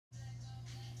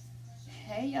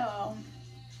Hey y'all.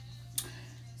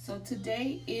 So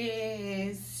today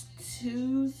is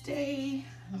Tuesday.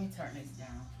 Let me turn this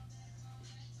down.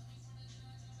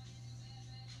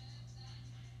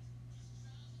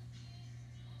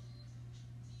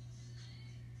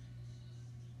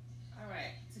 All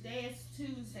right. Today is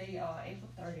Tuesday, y'all, April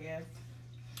 30th.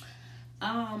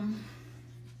 I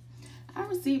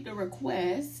received a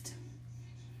request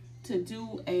to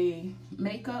do a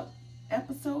makeup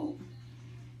episode,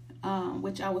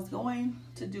 which I was going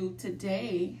to do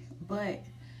today, but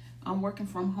I'm working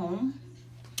from home,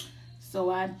 so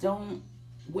I don't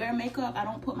wear makeup. I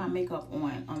don't put my makeup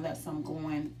on unless I'm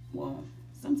going, well,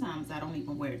 sometimes I don't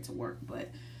even wear it to work, but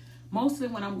mostly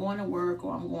when I'm going to work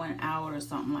or I'm going out or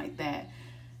something like that.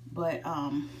 But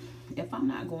if I'm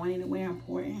not going anywhere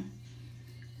important,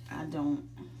 I don't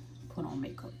put on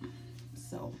makeup.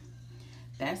 So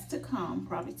that's to come,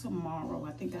 probably tomorrow.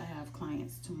 I think I have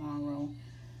clients tomorrow,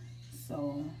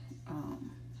 so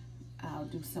I'll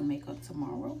do some makeup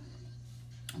tomorrow.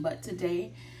 But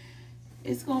today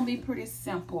it's gonna be pretty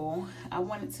simple. I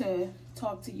wanted to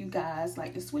talk to you guys,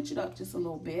 like to switch it up just a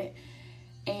little bit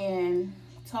and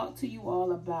talk to you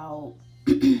all about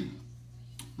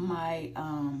my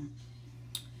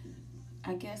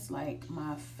I guess like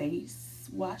my face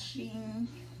washing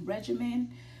regimen.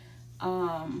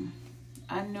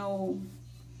 I know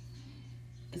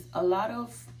a lot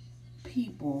of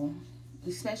people,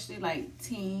 especially like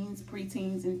teens,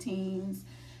 preteens and teens,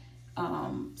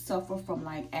 suffer from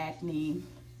like acne,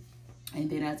 and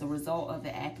then as a result of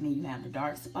the acne you have the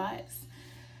dark spots.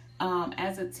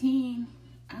 As a teen,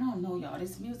 I don't know, y'all,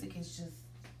 this music is just,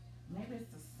 maybe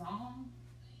it's the song,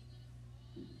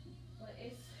 but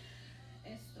it's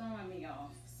throwing me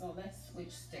off. So let's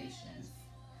switch stations.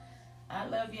 I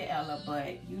love you, Ella,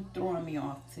 but you throwing me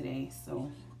off today,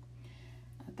 so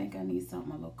I think I need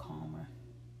something a little calmer.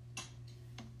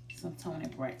 Some Toni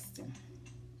Braxton.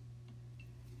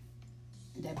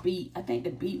 That beat, I think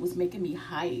the beat was making me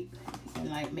hype and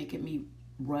like making me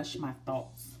rush my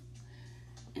thoughts,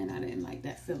 and I didn't like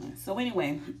that feeling. So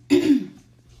anyway,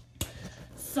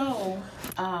 so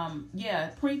yeah,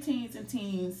 preteens and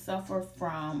teens suffer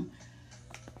from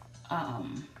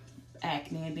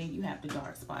acne, and then you have the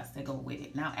dark spots that go with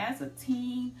it. Now, as a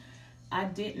teen, I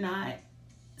did not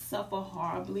suffer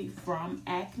horribly from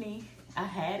acne. I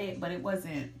had it, but it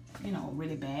wasn't,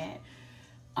 really bad.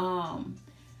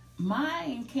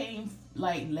 Mine came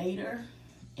like later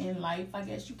in life, I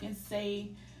guess you can say.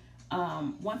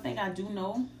 One thing I do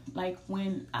know, like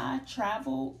when I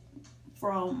traveled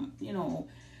from,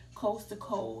 coast to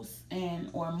coast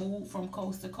or moved from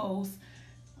coast to coast,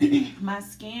 my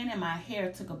skin and my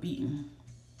hair took a beating.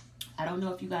 I don't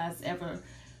know if you guys ever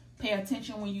pay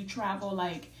attention when you travel.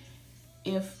 Like,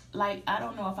 I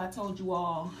don't know if I told you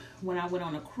all when I went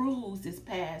on a cruise this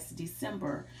past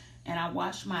December and I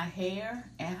washed my hair,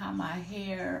 and how my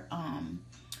hair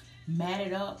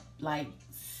matted up like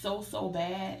so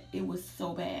bad. It was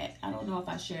so bad. I don't know if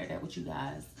I shared that with you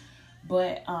guys,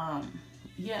 but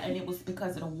yeah, and it was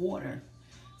because of the water.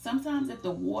 Sometimes if the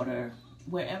water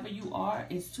wherever you are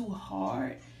is too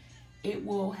hard, it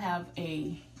will have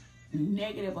a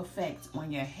negative effect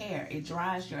on your hair. It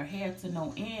dries your hair to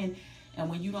no end, and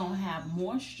when you don't have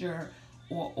moisture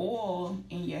or oil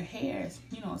in your hairs,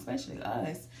 especially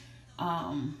us,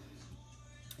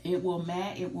 it will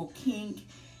mat, it will kink,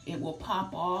 it will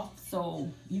pop off. So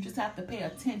you just have to pay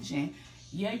attention.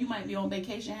 Yeah, you might be on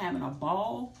vacation having a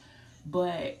ball,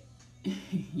 but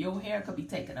your hair could be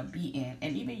taking a beating,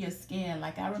 and even your skin.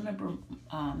 Like I remember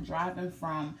driving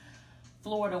from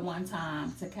Florida one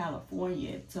time to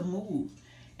California to move,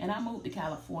 and I moved to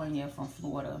California from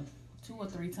Florida 2 or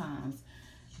 3 times,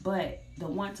 but the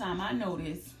one time I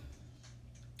noticed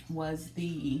was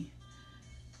the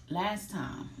last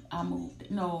time I moved.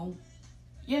 The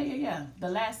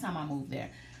last time I moved there,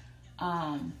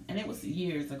 and it was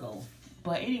years ago.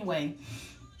 But anyway,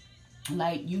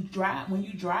 like when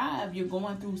you drive, you're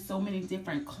going through so many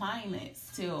different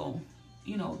climates till,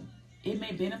 it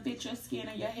may benefit your skin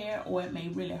or your hair, or it may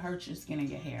really hurt your skin or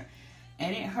your hair.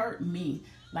 And it hurt me.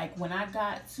 Like when I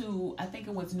got to, I think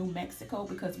it was New Mexico,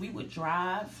 because we would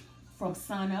drive from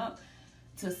sun up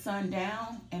to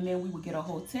sundown, and then we would get a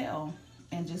hotel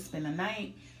and just spend the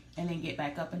night and then get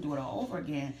back up and do it all over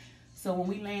again. So when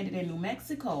we landed in New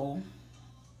Mexico,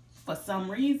 for some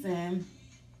reason,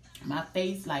 my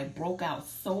face like broke out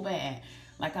so bad,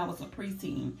 like I was a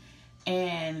preteen.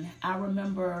 And I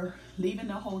remember leaving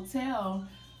the hotel.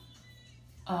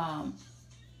 I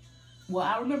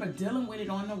remember dealing with it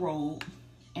on the road.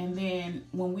 And then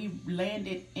when we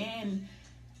landed in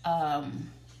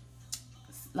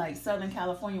like Southern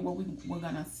California where we were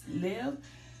gonna live,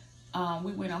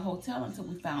 we went in a hotel until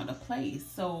we found a place.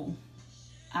 So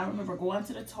I remember going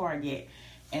to the Target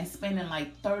and spending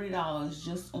like $30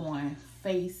 just on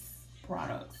face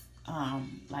products,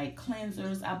 like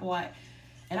cleansers I bought.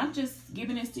 And I'm just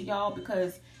giving this to y'all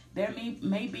because there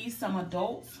may be some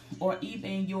adults or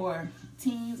even your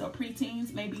teens or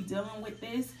preteens may be dealing with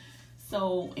this.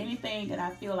 So anything that I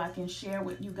feel I can share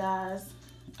with you guys,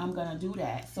 I'm gonna do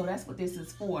that. So that's what this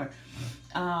is for.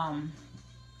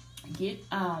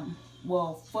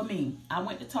 Well, for me, I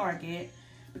went to Target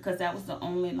because that was the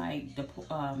only like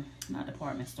not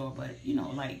department store, but you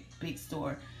know, like big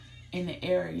store in the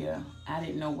area. I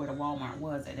didn't know where the Walmart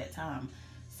was at that time.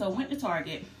 So went to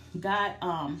Target, got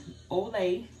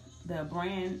Olay, the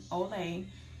brand Olay,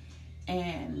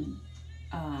 and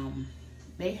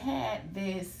they had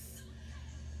this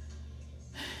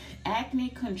acne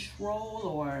control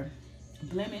or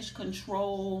blemish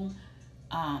control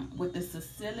with the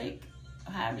salicylic,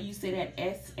 however you say that,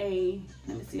 SA.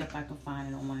 Let me see if I can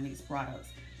find it on one of these products,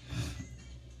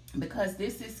 because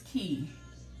this is key.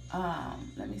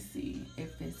 Let me see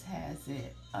if this has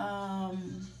it,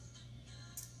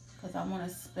 because I want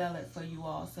to spell it for you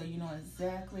all so you know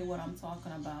exactly what I'm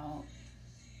talking about.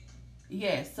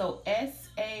 Yeah, so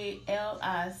SALICYLIC,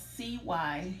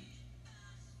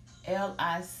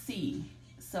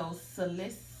 so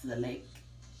salicylic,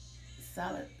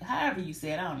 however you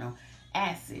say it, I don't know,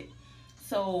 acid.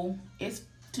 So it's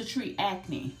to treat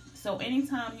acne. So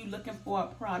anytime you're looking for a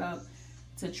product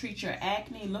to treat your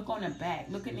acne, look on the back,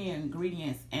 look at the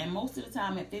ingredients, and most of the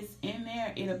time if it's in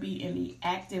there, it'll be in the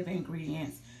active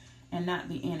ingredients and not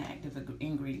the inactive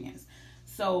ingredients.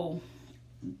 So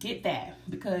get that,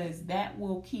 because that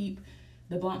will keep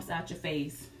the bumps out your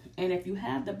face, and if you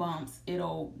have the bumps,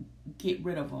 it'll get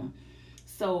rid of them.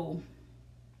 So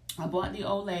I bought the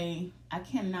Olay. I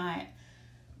cannot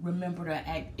remember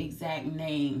the exact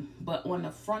name, but on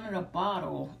the front of the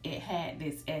bottle it had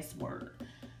this S word,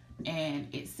 and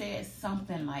it said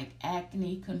something like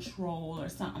acne control or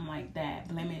something like that,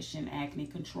 blemish and acne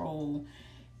control.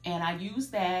 And I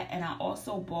used that, and I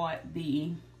also bought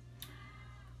the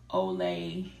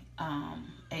Olay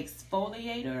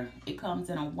exfoliator. It comes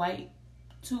in a white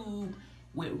tube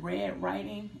with red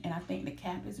writing, and I think the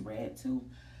cap is red too,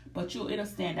 but it'll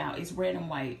stand out. It's red and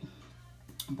white.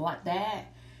 Bought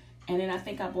that, and then I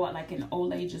think I bought like an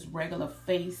Olay just regular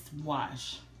face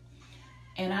wash,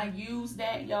 and I use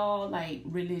that, y'all, like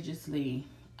religiously.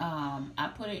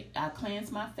 I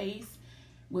cleansed my face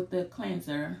with the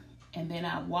cleanser, and then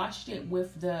I washed it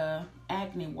with the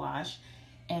acne wash,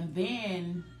 and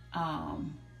then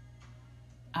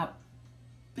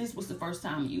this was the first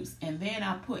time use, and then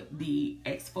I put the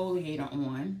exfoliator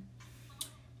on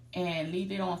and leave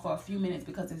it on for a few minutes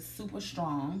because it's super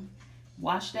strong.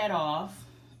 Wash that off,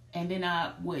 and then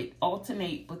I would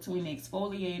alternate between the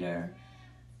exfoliator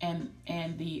and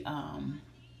the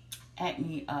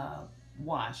acne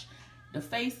wash. The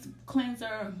face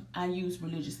cleanser I use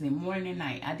religiously, morning and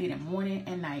night. I did it morning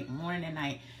and night.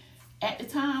 At the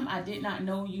time, I did not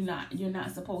know you're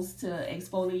not supposed to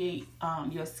exfoliate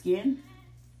your skin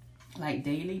like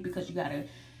daily, because you gotta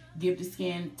give the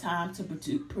skin time to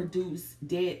produce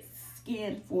dead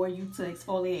skin for you to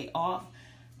exfoliate off.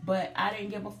 But I didn't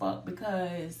give a fuck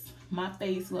because my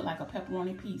face looked like a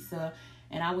pepperoni pizza,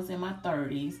 and I was in my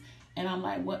 30s, and I'm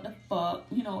like, what the fuck?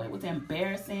 You know, it was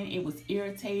embarrassing, it was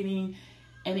irritating,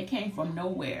 and it came from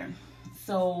nowhere.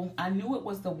 So I knew it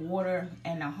was the water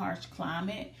and the harsh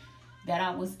climate that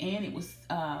I was in. It was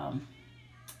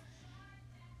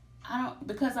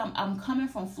because I'm coming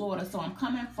from Florida, so I'm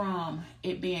coming from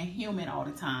it being humid all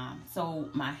the time. So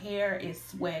my hair is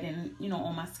sweating, you know,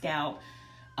 on my scalp.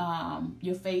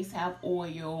 Your face have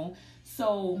oil.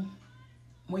 So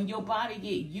when your body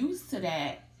get used to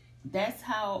that, that's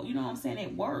how, you know what I'm saying,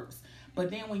 it works. But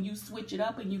then when you switch it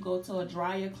up and you go to a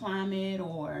drier climate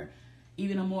or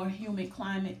even a more humid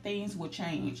climate, things will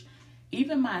change.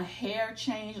 Even my hair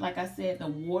changed. Like I said, the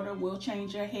water will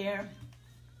change your hair.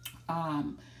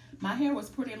 My hair was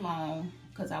pretty long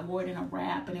because I wore it in a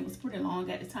wrap, and it was pretty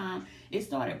long at the time. It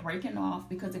started breaking off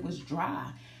because it was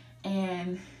dry.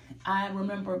 And I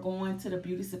remember going to the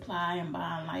beauty supply and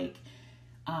buying like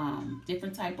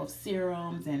different type of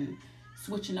serums and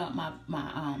switching up my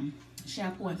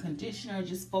shampoo and conditioner,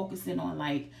 just focusing on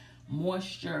like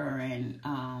moisture and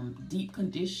deep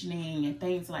conditioning and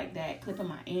things like that, clipping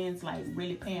my ends, like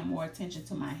really paying more attention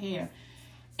to my hair.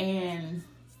 And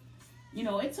you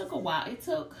know, it took a while. It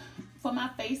took for my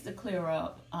face to clear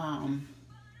up,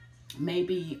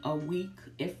 maybe a week,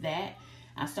 if that.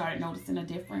 I started noticing a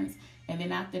difference. And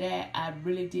then after that, I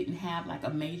really didn't have like a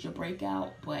major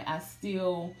breakout, but I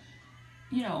still,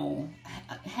 you know,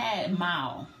 had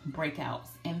mild breakouts.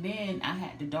 And then I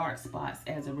had the dark spots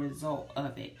as a result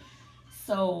of it.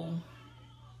 So,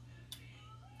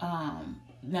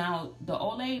 now the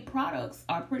Olay products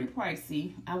are pretty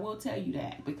pricey. I will tell you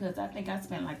that, because I think I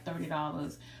spent like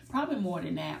 $30, probably more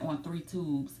than that, on 3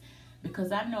 tubes.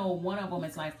 Because I know one of them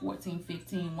is like $14,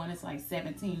 $15, one is like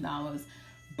 $17,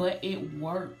 but it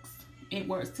works. It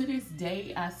works. To this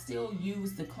day, I still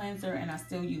use the cleanser and I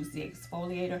still use the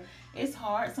exfoliator. It's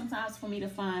hard sometimes for me to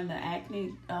find the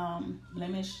acne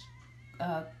blemish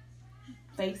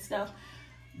face stuff,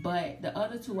 but the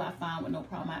other two I found with no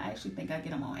problem. I actually think I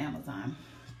get them on Amazon.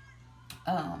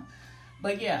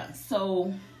 But yeah,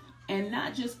 so, and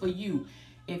not just for you.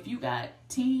 If you got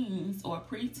teens or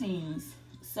preteens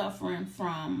suffering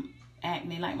from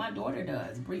acne, like my daughter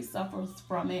does, Bree suffers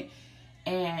from it,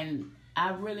 and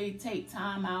I really take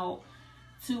time out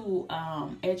to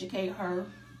educate her.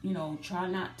 You know, try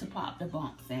not to pop the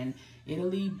bumps, and it'll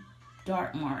leave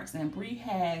dark marks. And Bree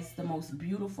has the most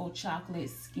beautiful chocolate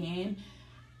skin.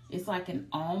 It's like an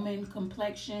almond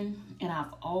complexion, and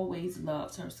I've always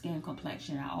loved her skin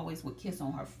complexion. I always would kiss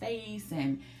on her face,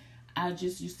 and I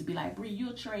just used to be like, Bree,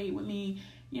 you'll trade with me,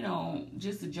 you know,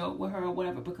 just to joke with her or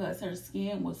whatever, because her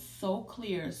skin was so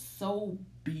clear, so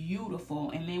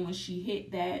beautiful. And then when she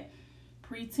hit that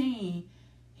preteen,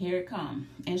 here it comes.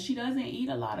 And she doesn't eat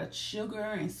a lot of sugar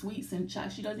and sweets and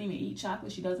chocolate. She doesn't even eat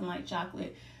chocolate. She doesn't like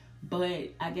chocolate, but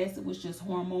I guess it was just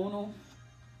hormonal.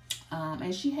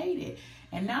 And she hated it.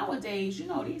 And nowadays, you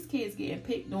know, these kids getting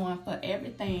picked on for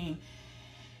everything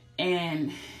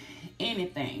and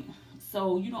anything.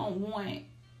 So you don't want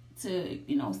to,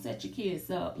 you know, set your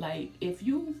kids up. Like, if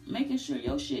you making sure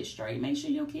your shit's straight, make sure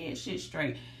your kids' shit's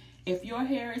straight. If your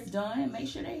hair is done, make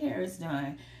sure their hair is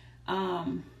done.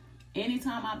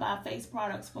 Anytime I buy face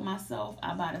products for myself,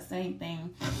 I buy the same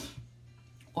thing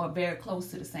or very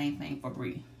close to the same thing for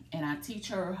Bree. And I teach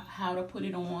her how to put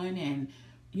it on, and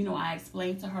you know, I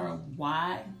explain to her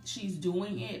why she's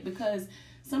doing it, because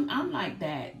I'm like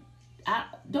that.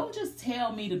 Don't just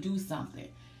tell me to do something.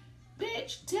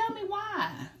 Bitch, tell me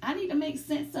why. I need to make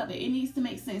sense of it. It needs to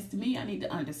make sense to me. I need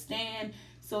to understand,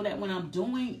 so that when I'm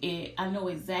doing it, I know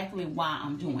exactly why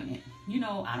I'm doing it. You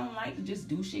know, I don't like to just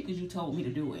do shit because you told me to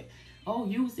do it. Oh,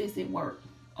 use this, it worked.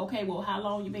 Okay, well, how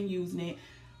long you been using it?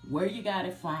 Where you got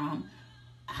it from?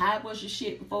 How was your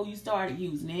shit before you started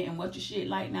using it, and what your shit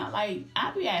like now? Like,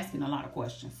 I be asking a lot of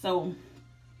questions. So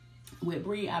with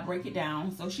Bree, I break it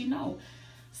down so she know.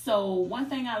 So one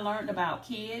thing I learned about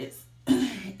kids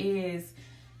is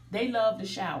they love to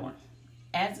shower.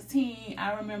 As a teen,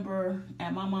 I remember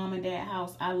at my mom and dad's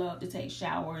house, I loved to take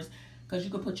showers because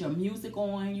you could put your music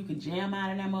on, you could jam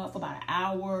out of them up for about an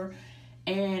hour,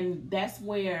 and that's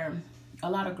where a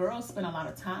lot of girls spend a lot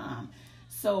of time.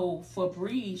 So for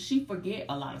Bree, she forget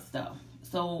a lot of stuff.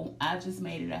 So I just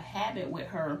made it a habit with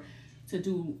her to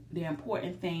do the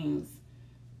important things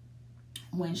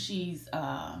when she's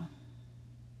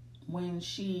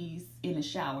in the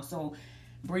shower. So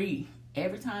Bree,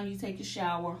 every time you take a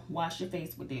shower, wash your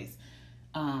face with this.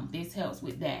 This helps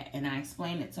with that. And I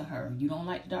explained it to her. You don't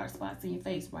like the dark spots in your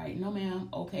face, right? No, ma'am.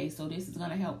 Okay, so this is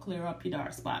going to help clear up your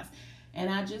dark spots. And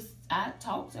I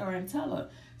talk to her and tell her.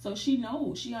 So she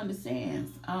knows, she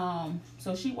understands.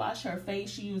 So she washed her face.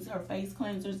 She used her face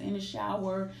cleansers in the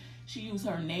shower. She used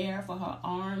her Nair for her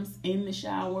arms in the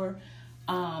shower.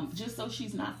 Just so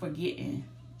she's not forgetting.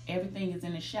 Everything is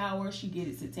in the shower. She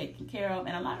gets it taken care of.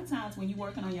 And a lot of times when you're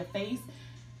working on your face,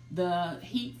 the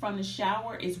heat from the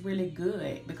shower is really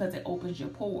good because it opens your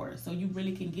pores. So you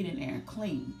really can get in there and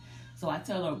clean. So I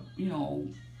tell her, you know,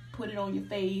 put it on your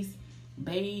face,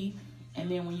 bathe, and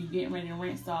then when you're getting ready to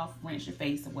rinse off, rinse your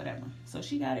face or whatever. So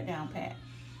she got it down pat.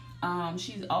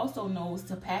 She also knows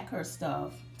to pack her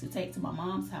stuff to take to my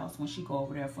mom's house when she go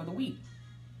over there for the week.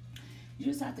 You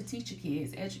just have to teach your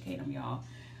kids, educate them, y'all.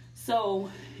 So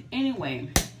anyway,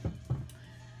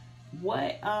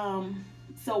 what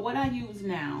I use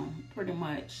now, pretty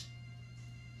much,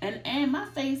 and my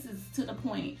face is to the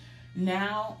point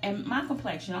now, and my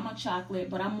complexion, I'm a chocolate,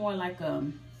 but I'm more like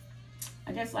I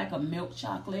guess like a milk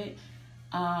chocolate.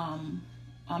 I'm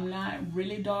not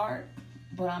really dark,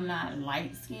 but I'm not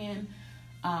light skinned.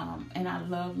 And I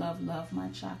love my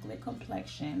chocolate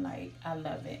complexion. Like, I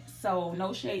love it. So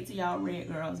no shade to y'all red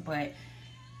girls, but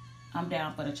I'm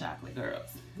down for the chocolate girls.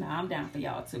 Now I'm down for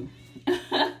y'all too.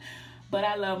 But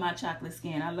I love my chocolate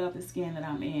skin. I love the skin that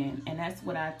I'm in. And that's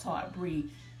what I taught Bree,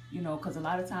 you know, because a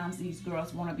lot of times these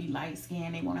girls want to be light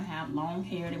skinned. They want to have long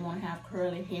hair. They want to have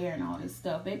curly hair and all this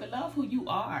stuff. Baby, love who you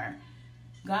are.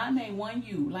 God made one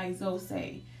you, like Zoe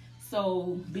say.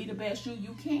 So be the best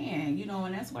you can, you know,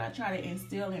 and that's what I try to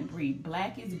instill and breed.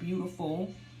 Black is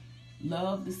beautiful.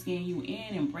 Love the skin you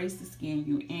in. Embrace the skin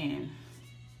you in.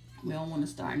 We don't want to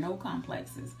start no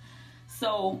complexes.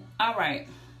 So, all right.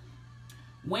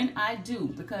 When I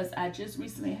do, because I just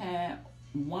recently had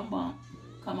one bump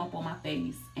come up on my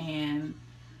face, and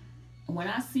when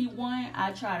I see one,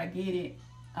 I try to get it.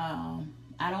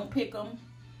 I don't pick them.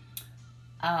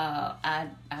 I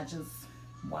just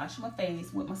wash my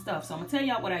face with my stuff. So I'm gonna tell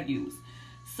y'all what I use.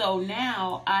 So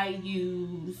now I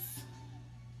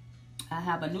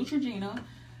have a Neutrogena.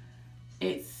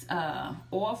 It's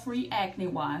oil-free acne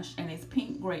wash, and it's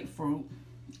pink grapefruit.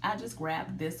 I just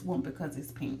grabbed this one because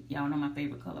it's pink. Y'all know my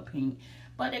favorite color, pink.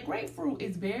 But the grapefruit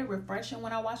is very refreshing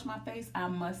when I wash my face, I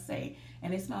must say.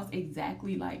 And it smells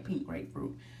exactly like pink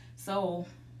grapefruit. So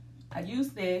I use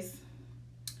this.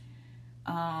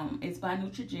 It's by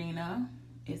Neutrogena.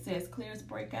 It says clears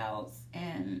breakouts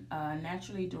and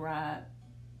naturally derived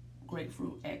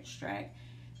grapefruit extract.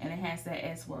 And it has that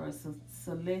S word,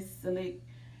 salicylic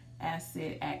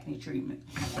acid acne treatment.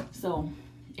 So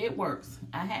it works.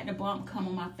 I had the bump come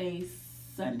on my face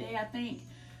Sunday, I think.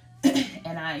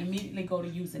 And I immediately go to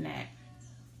using that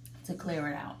to clear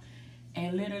it out.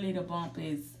 And literally the bump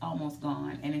is almost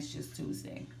gone, and it's just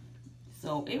Tuesday.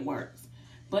 So it works.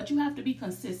 But you have to be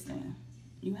consistent.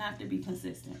 You have to be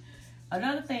consistent.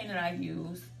 Another thing that I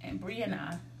use, and Brie and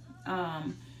I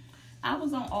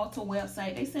was on Ulta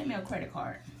website. They sent me a credit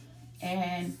card,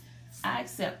 and I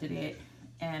accepted it.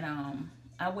 And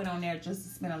I went on there just to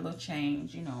spend a little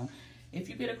change. You know, if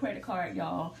you get a credit card,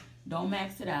 y'all, don't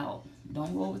max it out.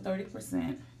 Don't go over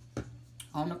 30%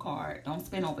 on the card. Don't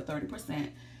spend over 30%,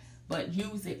 but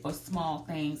use it for small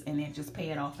things and then just pay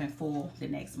it off in full the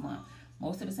next month.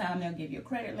 Most of the time, they'll give you a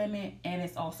credit limit, and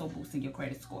it's also boosting your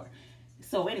credit score.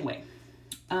 So anyway,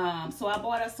 so I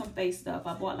bought us some face stuff.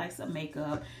 I bought like some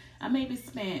makeup. I maybe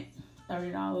spent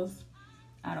 $30.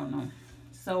 I don't know.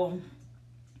 So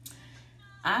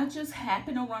I just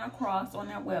happened to run across on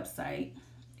their website.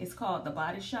 It's called The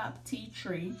Body Shop Tea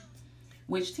Tree,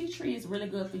 which tea tree is really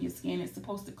good for your skin. It's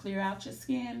supposed to clear out your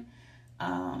skin.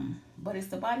 But it's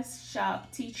The Body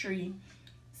Shop Tea Tree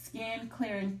Skin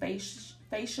Clearing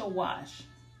Facial Wash.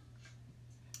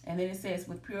 And then it says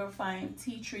with purifying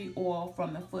tea tree oil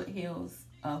from the foothills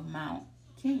of Mount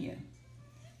Kenya.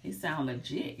 It sounds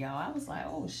legit, y'all. I was like,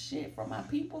 oh shit, from my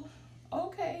people.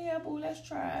 Okay, yeah, boo, let's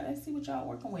try it. Let's see what y'all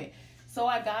working with. So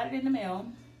I got it in the mail,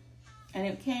 and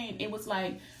it was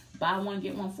like buy one,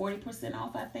 get one 40%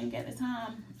 off, I think, at the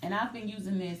time. And I've been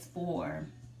using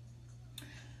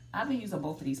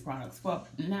both of these products for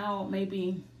now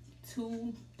maybe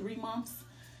 2-3 months.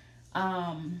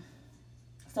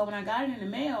 So when I got it in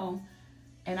the mail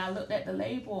and I looked at the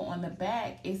label on the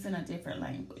back, it's in a different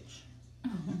language.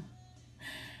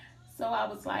 So I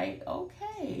was like,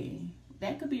 okay,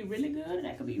 that could be really good or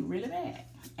that could be really bad.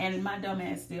 And my dumb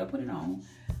ass still put it on.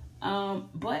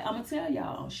 But I'm gonna tell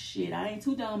y'all, shit, I ain't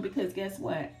too dumb, because guess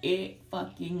what? It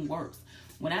fucking works.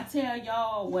 When I tell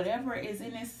y'all whatever is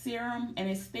in this serum, and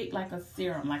it's thick like a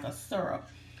serum, like a syrup,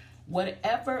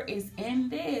 whatever is in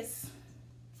this,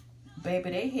 baby,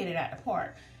 they hit it at the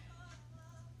park.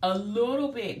 A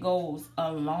little bit goes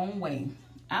a long way.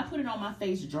 I put it on my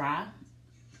face dry.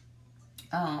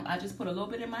 I just put a little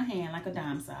bit in my hand, like a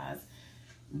dime size.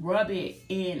 Rub it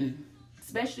in,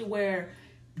 especially where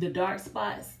the dark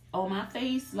spots on my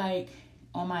face, like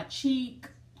on my cheek,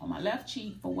 on my left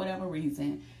cheek, for whatever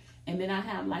reason. And then I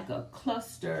have like a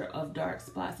cluster of dark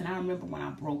spots. And I remember when I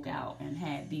broke out and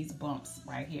had these bumps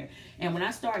right here. And when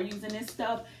I started using this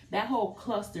stuff, that whole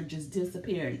cluster just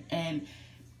disappeared. And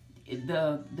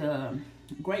the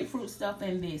grapefruit stuff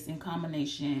and this in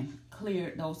combination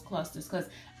cleared those clusters. Because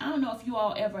I don't know if you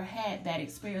all ever had that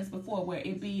experience before, where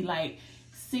it be like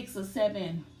 6 or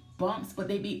 7 bumps, but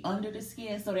they be under the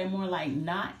skin, so they're more like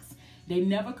knots. They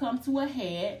never come to a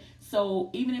head.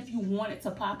 So even if you wanted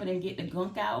to pop it and get the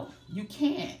gunk out, you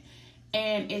can't.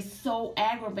 And it's so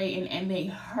aggravating, and they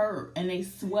hurt and they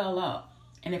swell up.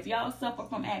 And if y'all suffer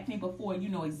from acne before, you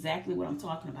know exactly what I'm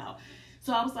talking about.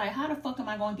 So I was like, how the fuck am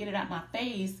I going to get it out my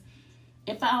face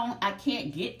if I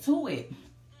can't get to it?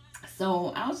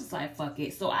 So I was just like, fuck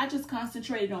it. So I just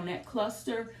concentrated on that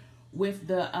cluster with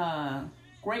the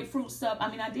grapefruit stuff. I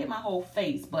mean, I did my whole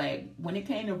face, but when it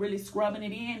came to really scrubbing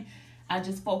it in, I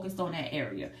just focused on that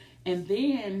area. And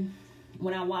then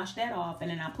when I washed that off and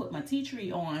then I put my tea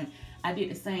tree on, I did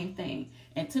the same thing.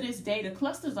 And to this day, the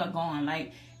clusters are gone.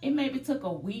 Like, it maybe took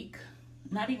a week,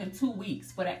 not even 2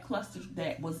 weeks, for that cluster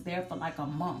that was there for like a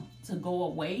month to go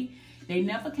away. They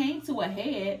never came to a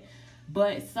head,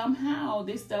 But somehow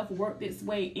this stuff worked its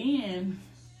way in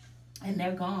and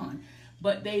they're gone.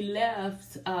 But they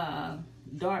left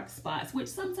dark spots, which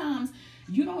sometimes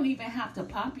you don't even have to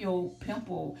pop your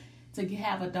pimple to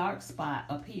have a dark spot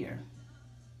appear.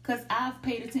 Because I've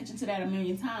paid attention to that a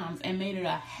million times and made it a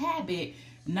habit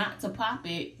not to pop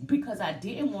it because I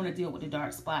didn't want to deal with the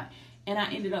dark spot. And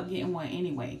I ended up getting one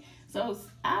anyway. So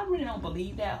I really don't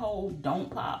believe that whole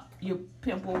don't pop your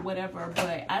pimple, whatever.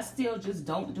 But I still just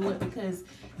don't do it because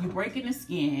you're breaking the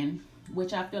skin,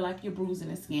 which I feel like you're bruising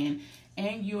the skin,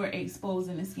 and you're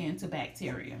exposing the skin to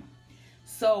bacteria.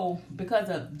 So because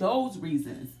of those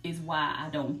reasons is why I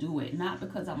don't do it. Not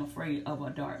because I'm afraid of a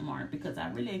dark mark, because I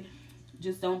really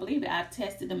just don't believe it. I've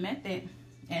tested the method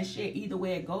and shit, either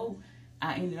way it go,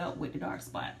 I ended up with the dark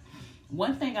spot.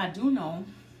 One thing I do know,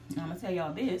 and I'm gonna tell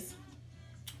y'all this,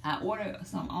 I ordered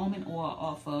some almond oil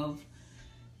off of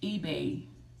eBay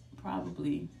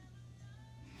probably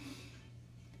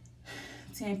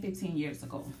 10-15 years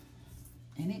ago,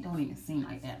 and it don't even seem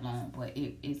like that long, but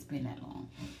it's been that long.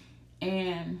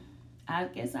 And I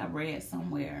guess I read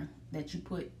somewhere that you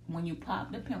put, when you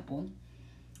pop the pimple,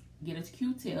 get a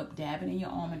Q-tip, dab it in your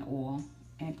almond oil,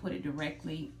 and put it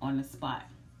directly on the spot.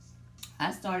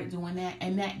 I started doing that,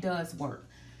 and that does work.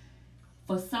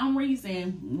 For some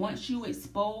reason, once you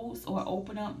expose or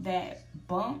open up that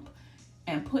bump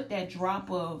and put that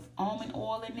drop of almond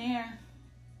oil in there,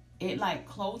 it like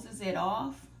closes it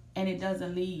off and it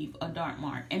doesn't leave a dark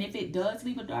mark. And if it does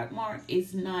leave a dark mark,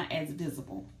 it's not as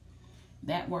visible.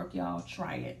 That work, y'all.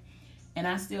 Try it. And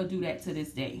I still do that to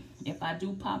this day. If I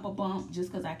do pop a bump just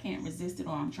because I can't resist it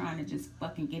or I'm trying to just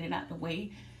fucking get it out the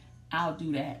way, I'll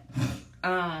do that.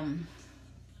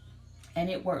 And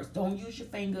it works. Don't use your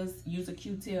fingers. Use a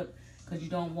Q-tip because you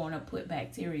don't want to put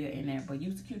bacteria in there. But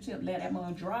use a Q-tip. Let that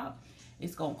mug drop.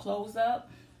 It's going to close up.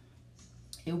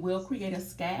 It will create a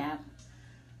scab,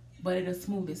 but it'll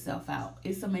smooth itself out.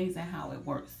 It's amazing how it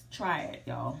works. Try it,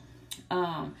 y'all.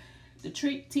 The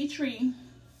tea tree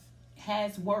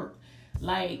has worked.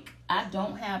 Like, I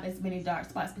don't have as many dark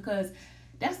spots because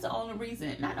that's the only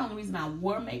reason, not the only reason I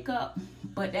wore makeup,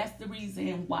 but that's the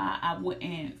reason why I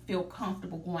wouldn't feel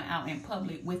comfortable going out in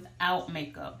public without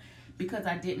makeup, because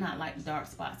I did not like the dark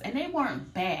spots. And they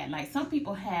weren't bad. Like, some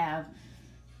people have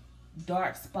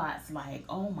dark spots like,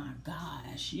 oh my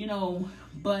gosh, you know,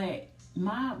 but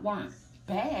mine weren't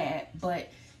bad.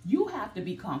 But you have to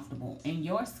be comfortable in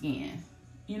your skin.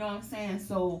 You know what I'm saying?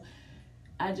 So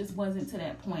I just wasn't to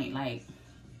that point. Like,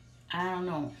 I don't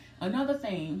know. Another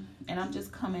thing, and I'm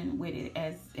just coming with it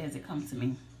as it comes to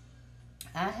me.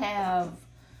 I have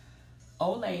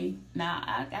Olay. Now,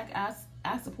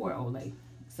 I support Olay.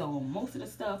 So most of the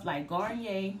stuff like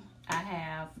Garnier, I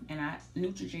have, and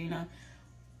Neutrogena,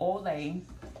 Olay,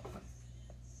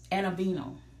 and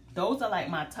Aveeno. Those are like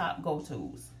my top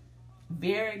go-tos.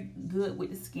 Very good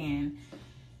with the skin.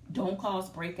 Don't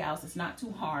cause breakouts. It's not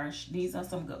too harsh. These are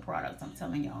some good products, I'm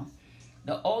telling y'all.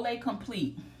 The Olay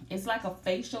Complete. It's like a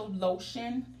facial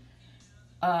lotion,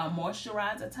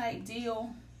 moisturizer type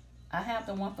deal. I have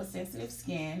the one for sensitive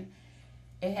skin.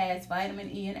 It has vitamin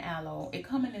E and aloe. It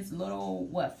comes in this little,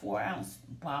 4-ounce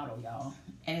bottle, y'all.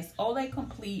 And it's Olay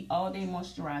Complete All Day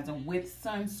Moisturizer with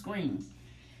sunscreen.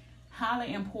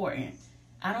 Highly important.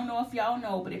 I don't know if y'all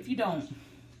know, but if you don't,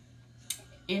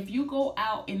 if you go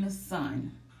out in the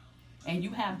sun and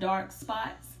you have dark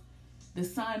spots, the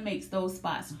sun makes those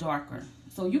spots darker.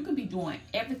 So you could be doing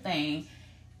everything,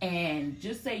 and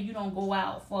just say you don't go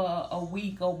out for a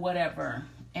week or whatever,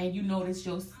 and you notice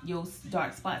your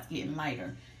dark spots getting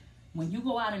lighter. When you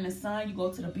go out in the sun, you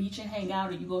go to the beach and hang out,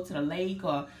 or you go to the lake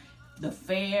or the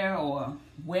fair or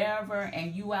wherever,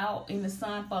 and you out in the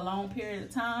sun for a long period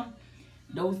of time,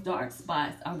 those dark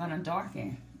spots are gonna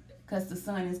darken because the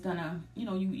sun is gonna,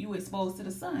 you exposed to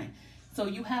the sun. So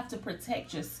you have to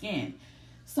protect your skin.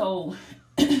 So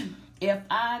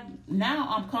now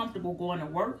I'm comfortable going to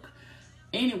work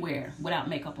anywhere without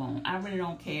makeup on. I really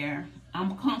don't care.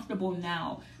 I'm comfortable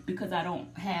now because I don't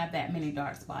have that many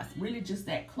dark spots. Really just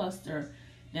that cluster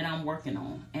that I'm working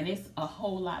on. And it's a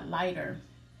whole lot lighter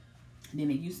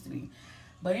than it used to be.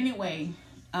 But anyway,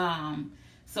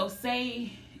 so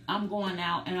say I'm going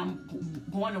out and I'm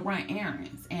going to run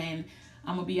errands and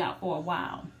I'm going to be out for a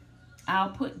while. I'll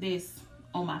put this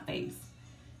on my face.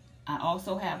 I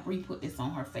also have Bree put this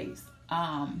on her face.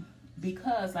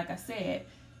 Because like I said,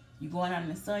 you're going out in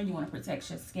the sun, you want to protect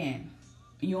your skin.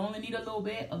 You only need a little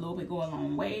bit go a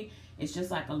long way. It's just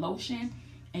like a lotion,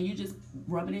 and you just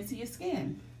rub it into your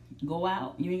skin. Go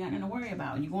out, you ain't got nothing to worry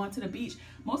about. You going to the beach.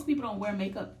 Most people don't wear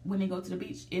makeup when they go to the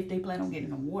beach if they plan on getting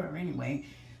in the water anyway.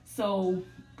 So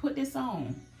put this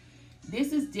on.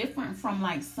 This is different from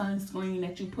like sunscreen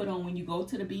that you put on when you go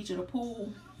to the beach or the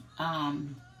pool,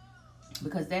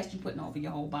 because that's you putting over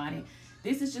your whole body.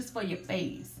 This is just for your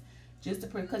face, just to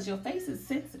because your face is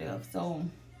sensitive, so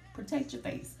protect your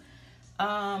face.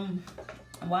 While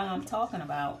I'm talking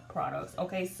about products,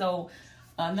 okay, so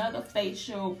another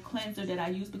facial cleanser that I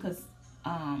use, because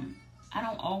I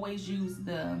don't always use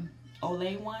the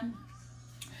Olay one.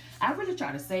 I really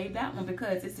try to save that one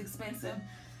because it's expensive.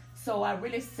 So I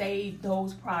really save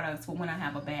those products for when I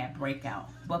have a bad breakout.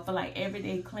 But for like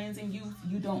everyday cleansing use,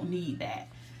 you don't need that.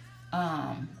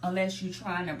 Unless you're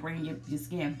trying to bring your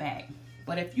skin back.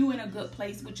 But if you're in a good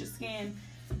place with your skin,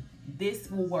 this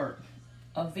will work.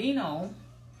 Aveeno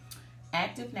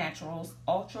Active Naturals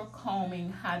Ultra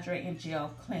Calming Hydrating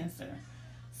Gel Cleanser.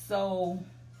 So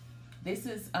this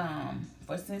is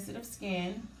for sensitive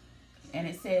skin, and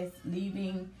it says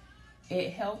leaving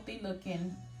it healthy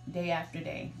looking day after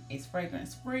day. It's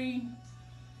fragrance free,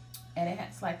 and it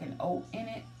has like an oat in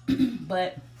it.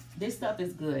 But this stuff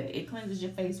is good. It cleanses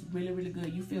your face really, really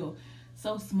good. You feel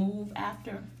so smooth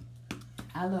after.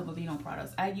 I love Aveeno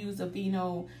products. I use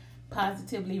Aveeno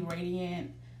Positively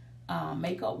Radiant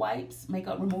makeup wipes,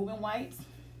 makeup removing wipes.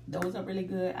 Those are really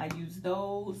good. I use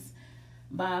those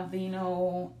by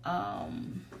Aveeno.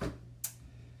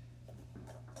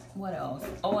 What else?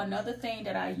 Oh, another thing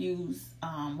that I use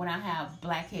when I have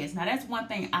blackheads. Now, that's one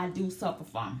thing I do suffer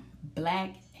from.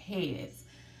 Blackheads.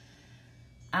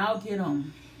 I'll get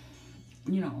them,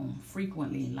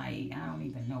 frequently. Like, I don't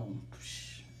even know.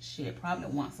 Shit, probably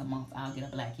once a month I'll get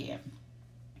a blackhead.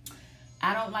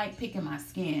 I don't like picking my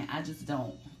skin. I just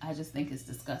don't. I just think it's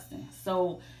disgusting.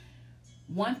 So,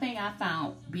 one thing I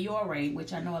found, Biore,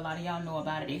 which I know a lot of y'all know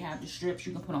about it, they have the strips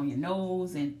you can put on your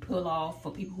nose and pull off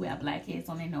for people who have blackheads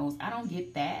on their nose. I don't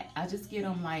get that. I just get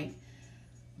them like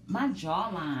my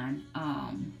jawline.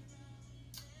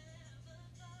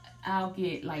 I'll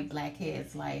get like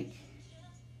blackheads, like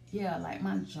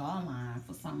my jawline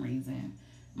for some reason,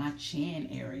 my chin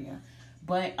area.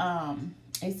 But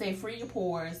it say free your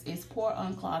pores. It's pore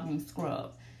unclogging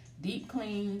scrub, deep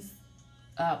cleans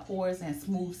pores and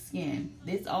smooth skin.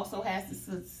 This also has the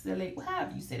salicylic,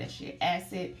 however you say that shit,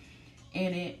 acid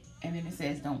in it, and then it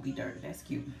says don't be dirty. That's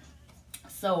cute.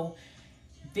 So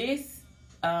this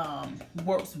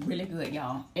works really good,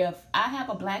 y'all. If I have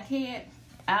a blackhead,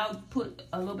 I'll put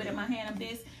a little bit in my hand of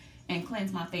this and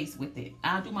cleanse my face with it.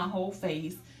 I'll do my whole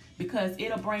face because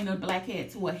it'll bring the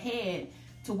blackhead to a head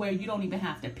to where you don't even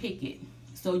have to pick it.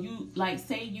 So you, like,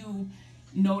 say you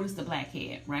notice the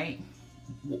blackhead, right?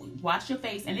 Wash your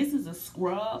face, and this is a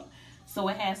scrub, so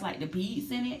it has like the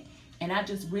beads in it, and I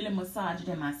just really massage it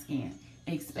in my skin,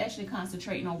 especially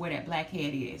concentrating on where that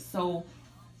blackhead is. So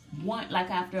like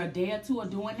after a day or two of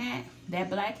doing that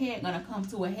blackhead gonna come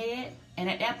to a head, and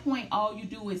at that point all you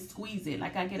do is squeeze it.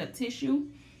 Like I get a tissue,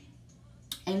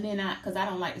 and then because I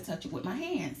don't like to touch it with my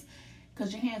hands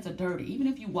because your hands are dirty. Even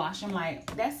if you wash them,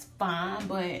 like, that's fine,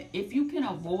 but if you can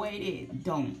avoid it,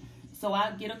 don't. So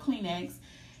I get a Kleenex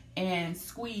and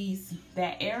squeeze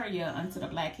that area until the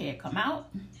blackhead come out,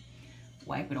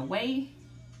 wipe it away,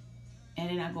 and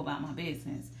then I go about my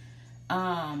business.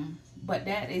 But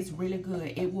that is really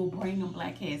good. It will bring them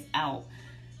blackheads out,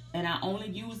 and I only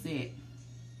use it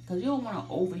because you don't want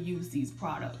to overuse these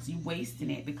products. You're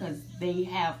wasting it because they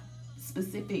have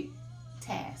specific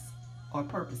tasks or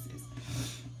purposes.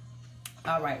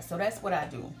 All right, so that's what I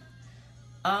do.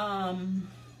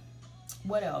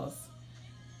 What else?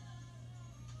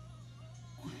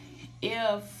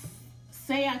 If,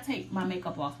 say I take my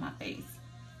makeup off my face,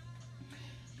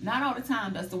 not all the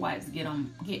time does the wipes it'll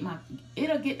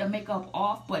get the makeup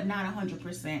off, but not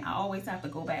 100%. I always have to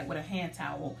go back with a hand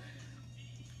towel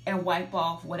and wipe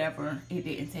off whatever it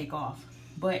didn't take off.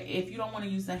 But if you don't want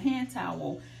to use a hand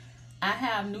towel, I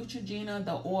have Neutrogena,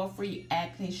 the oil-free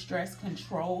acne stress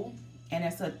control, and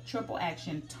it's a triple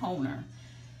action toner.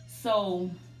 So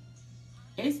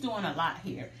it's doing a lot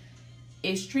here.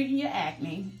 It's treating your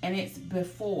acne, and it's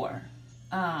before.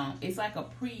 It's like a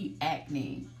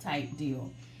pre-acne type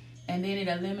deal. And then it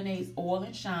eliminates oil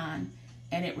and shine,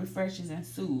 and it refreshes and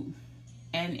soothes.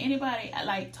 And anybody,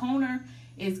 like, toner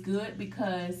is good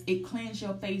because it cleans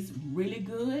your face really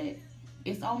good.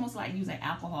 It's almost like using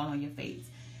alcohol on your face.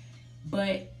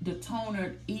 But the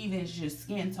toner evens your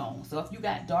skin tone. So if you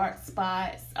got dark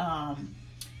spots,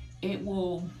 it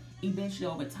will eventually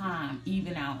over time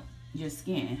even out your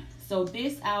skin. So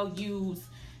this I'll use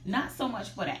not so much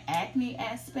for the acne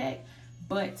aspect,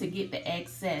 but to get the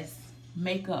excess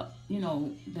makeup,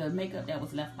 the makeup that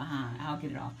was left behind, I'll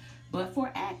get it off. But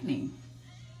for acne,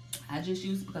 I just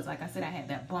use it because, like I said, I had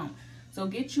that bump. So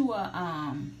get you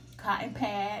a cotton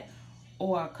pad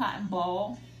or a cotton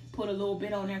ball. Put a little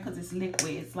bit on there because it's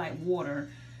liquid. It's like water,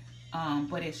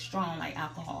 but it's strong like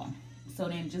alcohol. So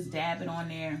then just dab it on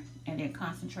there and then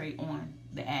concentrate on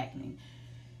the acne.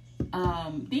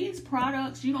 These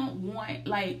products, you don't want,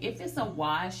 like, if it's a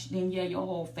wash, then yeah, your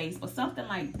whole face. But something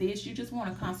like this, you just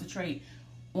want to concentrate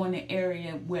on the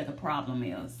area where the problem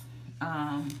is.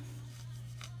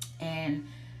 And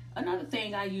another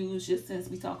thing I use, just since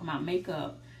we talking about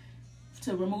makeup,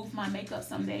 to remove my makeup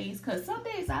some days, because some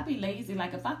days I be lazy.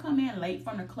 Like if I come in late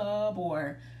from the club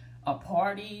or a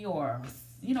party or,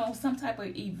 you know, some type of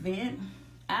event,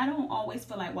 I don't always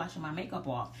feel like washing my makeup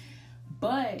off.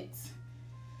 But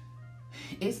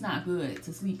it's not good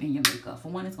to sleep in your makeup. For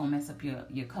one, it's gonna mess up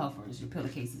your covers, your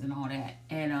pillowcases, and all that.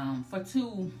 And for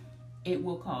two, it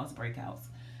will cause breakouts.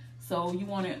 So you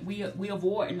want to, we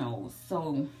avoid those.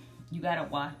 So you gotta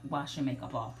wash your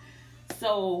makeup off.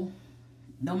 So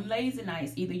them lazy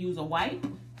nights, either use a wipe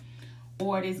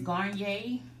or this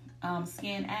Garnier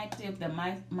Skin Active, the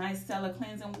micellar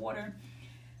cleansing water.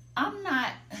 I'm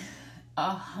not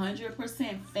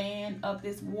 100% fan of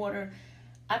this water.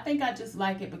 I think I just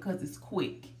like it because it's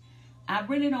quick. I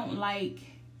really don't like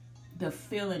the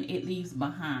feeling it leaves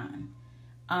behind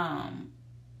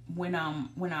when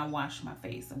I wash my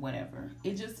face or whatever.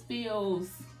 It just feels,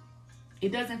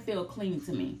 it doesn't feel clean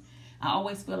to me. I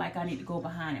always feel like I need to go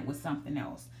behind it with something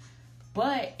else.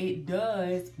 But it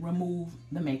does remove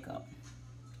the makeup.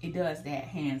 It does that,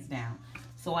 hands down.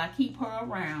 So I keep her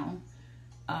around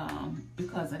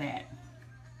because of that.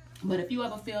 But if you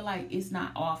ever feel like it's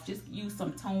not off, just use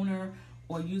some toner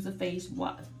or use a face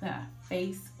wash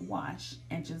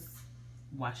and just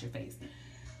wash your face.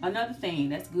 Another thing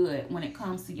that's good when it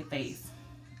comes to your face,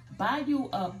 buy you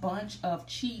a bunch of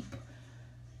cheap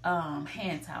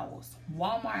hand towels.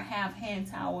 Walmart have hand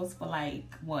towels for like,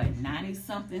 what, 90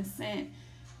 something cent.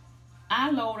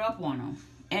 I load up on them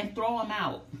and throw them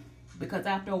out because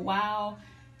after a while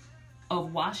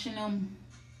of washing them,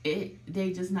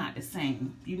 they just not the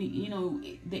same. You know,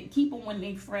 they keep them when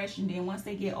they fresh, and then once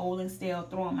they get old and stale,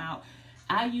 throw them out.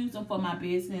 I use them for my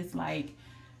business, like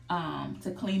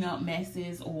to clean up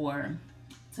messes, or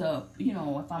to, you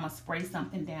know, if I'm gonna spray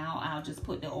something down, I'll just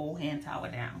put the old hand towel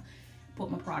down,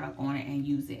 put my product on it and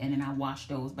use it, and then I wash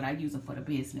those. But I use them for the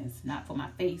business, not for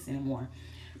my face anymore.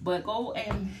 But go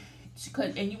and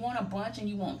you want a bunch, and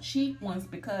you want cheap ones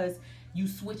because you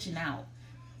switching out.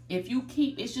 If you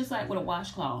keep, it's just like with a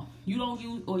washcloth. You don't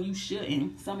use, or you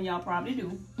shouldn't, some of y'all probably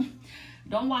do,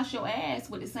 don't wash your ass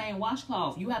with the same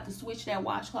washcloth. You have to switch that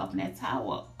washcloth and that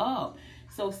towel up.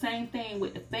 So same thing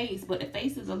with the face, but the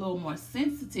face is a little more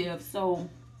sensitive. So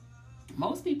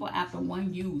most people after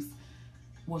one use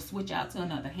will switch out to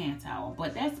another hand towel.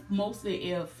 But that's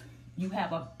mostly if you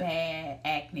have a bad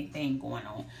acne thing going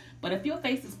on. But if your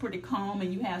face is pretty calm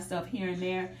and you have stuff here and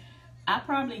there, I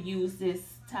probably use this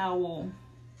towel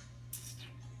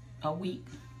a week,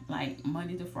 like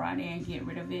Monday to Friday, and get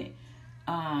rid of it.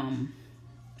 I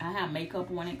have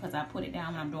makeup on it because I put it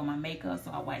down when I'm doing my makeup,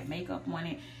 so I wipe makeup on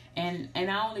it, and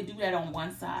I only do that on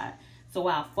one side. So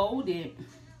I'll fold it,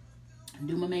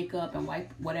 do my makeup, and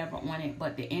wipe whatever on it,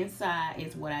 but the inside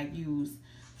is what I use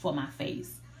for my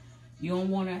face. You don't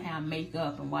want to have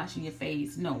makeup and washing your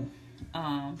face, no.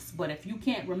 But if you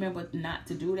can't remember not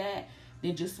to do that,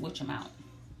 then just switch them out.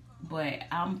 But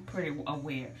I'm pretty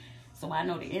aware. So I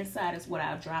know the inside is what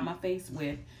I'll dry my face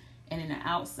with, and then the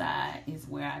outside is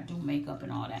where I do makeup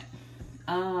and all that.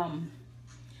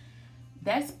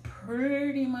 That's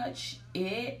pretty much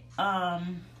it.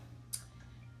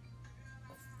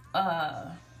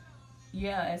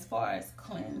 Yeah, as far as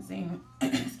cleansing,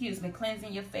 excuse me,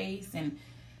 cleansing your face, and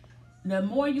the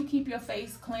more you keep your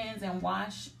face cleansed and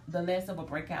washed, the less of a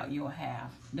breakout you'll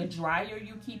have. The drier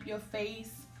you keep your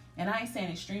face, and I ain't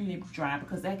saying extremely dry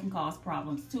because that can cause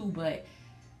problems too, but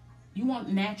you want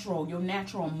your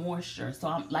natural moisture. So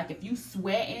I'm like, if you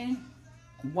sweating,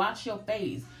 wash your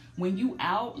face. When you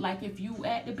out, like if you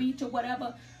at the beach or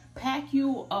whatever, pack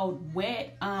you a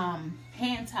wet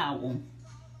hand towel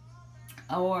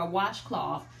or a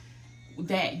washcloth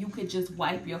that you could just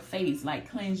wipe your face, like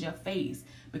cleanse your face,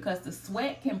 because the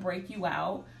sweat can break you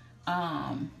out.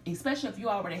 Especially if you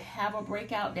already have a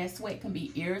breakout, that sweat can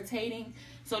be irritating.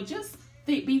 So just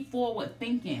be forward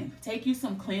thinking. Take you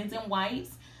some cleansing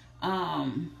wipes,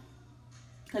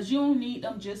 because you don't need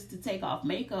them just to take off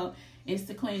makeup. It's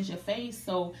to cleanse your face.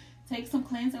 So take some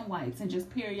cleansing wipes and just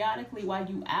periodically while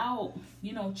you out,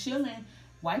 you know, chilling,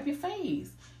 wipe your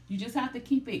face. You just have to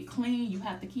keep it clean. You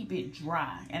have to keep it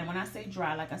dry. And when I say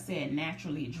dry, like I said,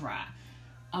 naturally dry.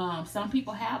 Some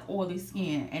people have oily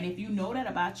skin, and if you know that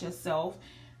about yourself,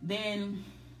 then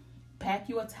pack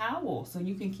you a towel so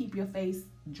you can keep your face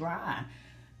dry.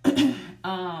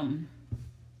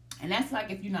 And that's like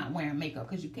if you're not wearing makeup,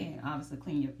 because you can't obviously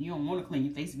you don't want to clean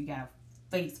your face if you got a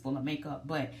face full of makeup.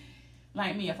 But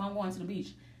like me, if I'm going to the beach,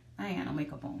 I ain't got no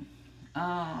makeup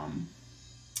on.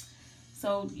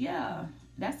 So yeah,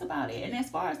 that's about it. And as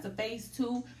far as the face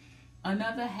too,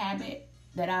 another habit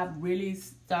that I've really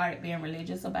started being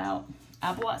religious about,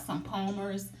 I bought some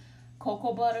Palmer's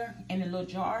cocoa butter in a little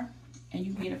jar, and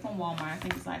you can get it from Walmart. I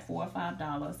think it's like $4 or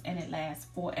 $5, and it lasts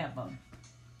forever.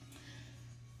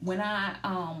 When I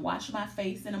wash my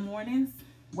face in the mornings,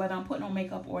 whether I'm putting on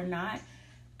makeup or not,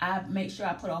 I make sure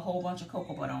I put a whole bunch of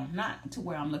cocoa butter on. Not to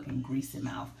where I'm looking greasy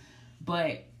mouth,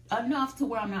 but enough to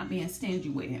where I'm not being stingy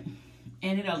with it.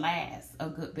 And it'll last a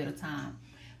good bit of time.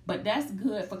 But that's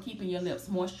good for keeping your lips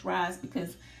moisturized,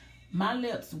 because my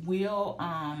lips will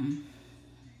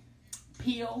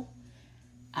peel.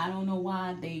 I don't know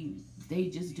why they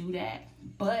just do that.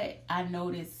 But I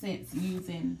noticed since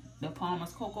using the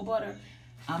Palmer's cocoa butter,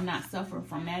 I'm not suffering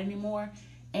from that anymore.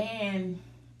 And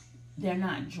they're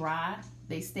not dry.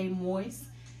 They stay moist.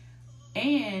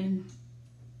 And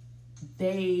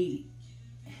they,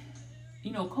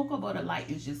 cocoa butter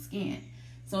lightens your skin.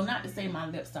 So not to say my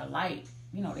lips are light.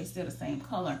 They still the same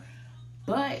color.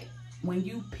 But when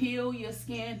you peel your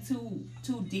skin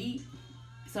too deep,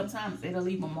 sometimes it'll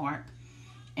leave a mark.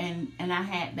 And I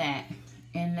had that.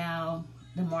 And now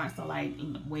the marks are like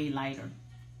way lighter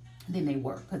than they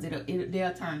were, because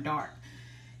they'll turn dark.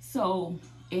 So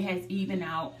it has evened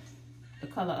out the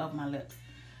color of my lips.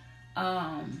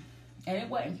 And it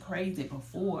wasn't crazy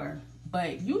before,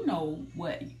 but you know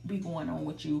what be going on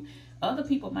with you. Other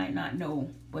people might not know,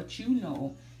 but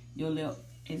your lip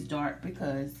is dark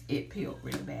because it peeled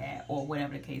really bad, or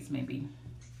whatever the case may be.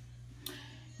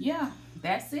 Yeah,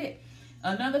 that's it.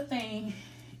 Another thing,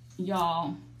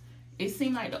 y'all, it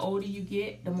seems like the older you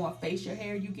get, the more facial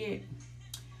hair you get.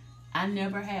 I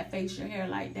never had facial hair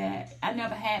like that. I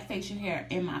never had facial hair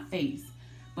in my face.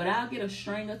 But I'll get a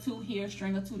string or two here,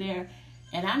 string or two there.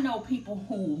 And I know people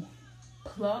who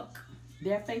pluck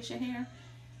their facial hair.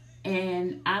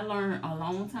 And I learned a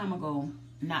long time ago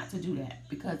not to do that,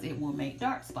 because it will make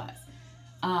dark spots.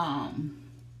 And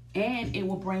it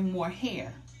will bring more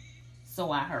hair.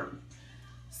 So I heard.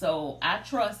 So I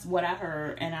trust what I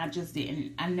heard, and I just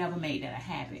didn't. I never made that a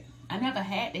habit. I never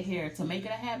had the hair to make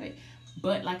it a habit.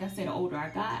 But like I said, the older I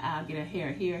got, I'll get a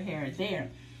hair here, hair there.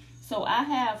 So I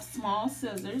have small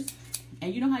scissors.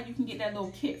 And you know how you can get that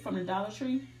little kit from the Dollar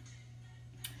Tree?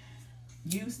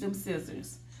 Use them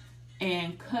scissors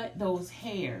and cut those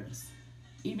hairs.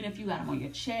 Even if you got them on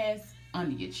your chest,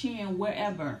 under your chin,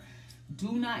 wherever.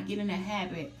 Do not get in the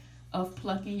habit of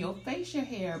plucking your facial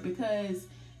hair, because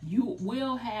you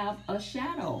will have a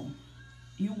shadow.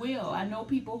 You will. I know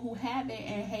people who have it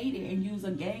and hate it and use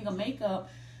a gang of makeup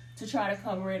to try to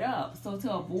cover it up. So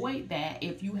to avoid that,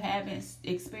 if you haven't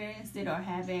experienced it or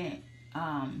haven't,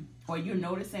 or you're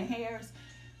noticing hairs,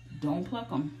 don't pluck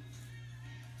them.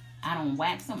 I don't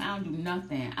wax them. I don't do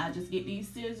nothing. I just get these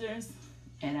scissors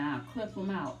and I clip them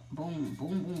out. Boom,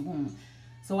 boom, boom, boom.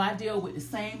 So I deal with the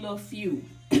same little few.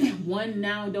 One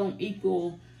now don't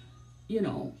equal,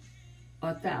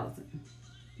 1,000.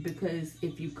 Because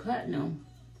if you cut them,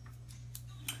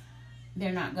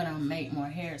 they're not going to make more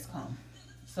hairs come.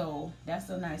 So that's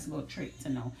a nice little trick to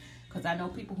know. Because I know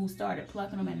people who started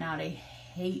plucking them and now they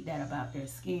hate that about their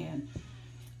skin.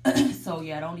 So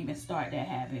yeah, don't even start that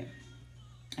habit.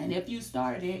 And if you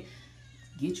started it,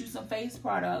 get you some face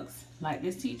products like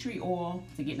this tea tree oil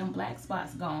to get them black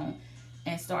spots gone,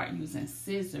 and start using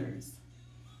scissors.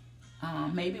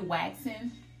 Maybe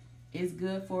waxing is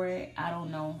good for it. I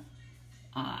don't know.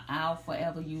 I'll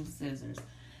forever use scissors.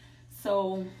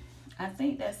 So I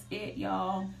think that's it,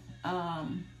 y'all.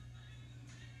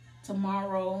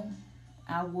 Tomorrow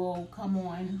I will come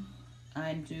on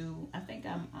and do, I think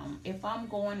if I'm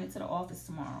going into the office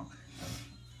tomorrow,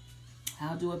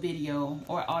 I'll do a video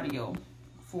or audio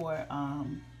for,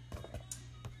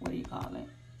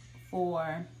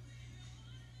 for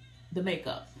the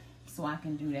makeup, so I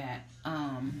can do that.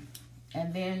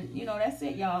 And then, that's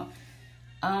it, y'all.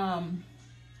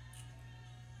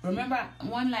 Remember,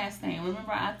 one last thing.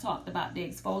 Remember I talked about the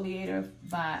exfoliator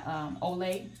by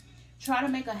Olay? Try to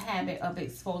make a habit of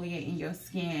exfoliating your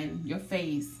skin, your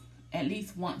face, at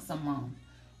least once a month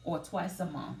or twice a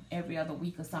month, every other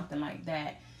week or something like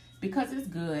that. Because it's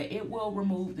good. It will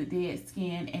remove the dead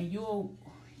skin, and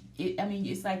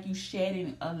it's like you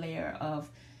shedding a layer of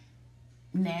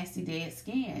nasty dead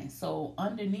skin. So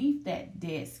underneath that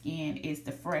dead skin is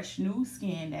the fresh new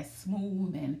skin that's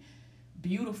smooth and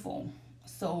beautiful.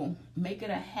 So make it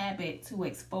a habit to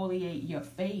exfoliate your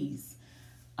face.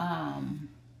 And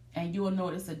you'll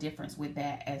notice a difference with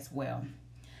that as well.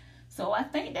 So I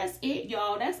think that's it,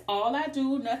 y'all. That's all I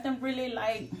do. Nothing really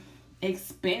like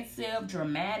expensive,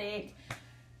 dramatic.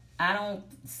 I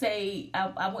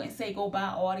wouldn't say go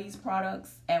buy all these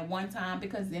products at one time,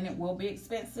 because then it will be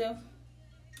expensive.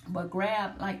 But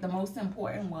grab like the most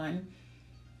important one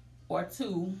or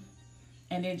two,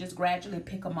 and then just gradually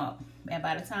pick them up. And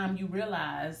by the time you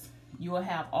realize, you will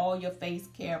have all your face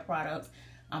care products.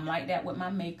 I'm like that with my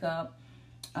makeup.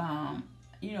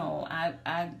 You know,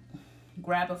 I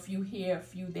grab a few here, a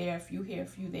few there, a few here, a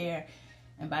few there.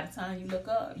 And by the time you look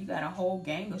up, you got a whole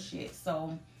gang of shit.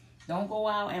 So don't go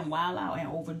out and wild out and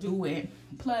overdo it.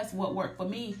 Plus, what worked for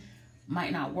me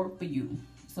might not work for you.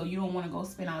 So you don't want to go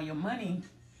spend all your money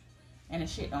and the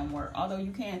shit don't work. Although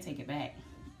you can take it back.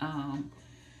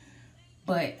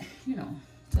 But, you know,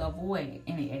 to avoid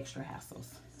any extra hassles.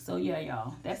 So yeah,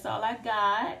 y'all, that's all I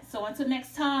got. So until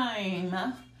next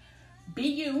time, be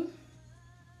you,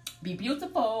 be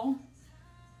beautiful,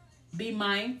 be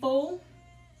mindful,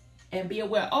 and be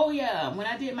aware. Oh yeah, when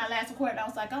I did my last recording, I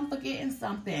was like, I'm forgetting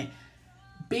something.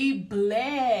 Be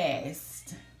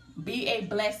blessed, be a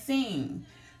blessing,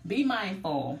 be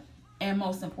mindful, and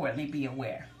most importantly, be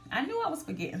aware. I knew I was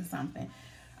forgetting something.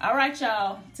 All right,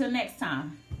 y'all, till next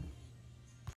time.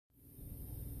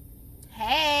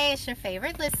 Hey, it's your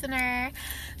favorite listener.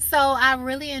 So I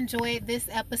really enjoyed this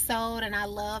episode, and I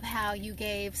love how you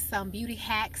gave some beauty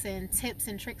hacks and tips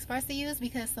and tricks for us to use,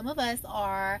 because some of us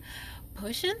are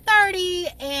pushing 30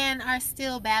 and are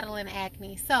still battling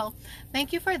acne. So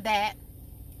thank you for that.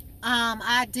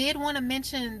 I did want to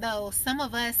mention though, some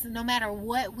of us, no matter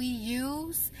what we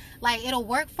use, like it'll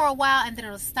work for a while and then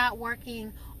it'll stop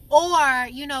working. Or,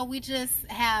 you know, we just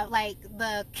have, like,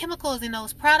 the chemicals in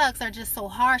those products are just so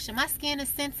harsh. And my skin is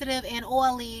sensitive and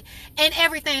oily and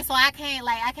everything. So I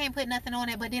can't put nothing on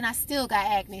it. But then I still got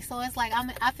acne. So it's like,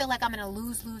 I feel like I'm in a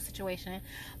lose-lose situation.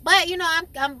 But, you know,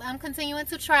 I'm continuing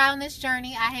to try on this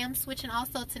journey. I am switching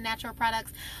also to natural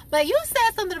products. But you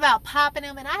said something about popping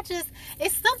them. And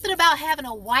it's something about having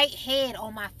a white head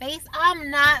on my face. I'm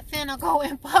not finna go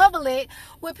in public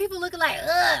with people looking like,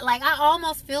 ugh. Like, I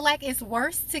almost feel like it's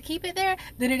worse to keep it there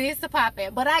than it is to pop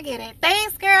it. But I get it.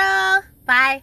 Thanks, girl. Bye.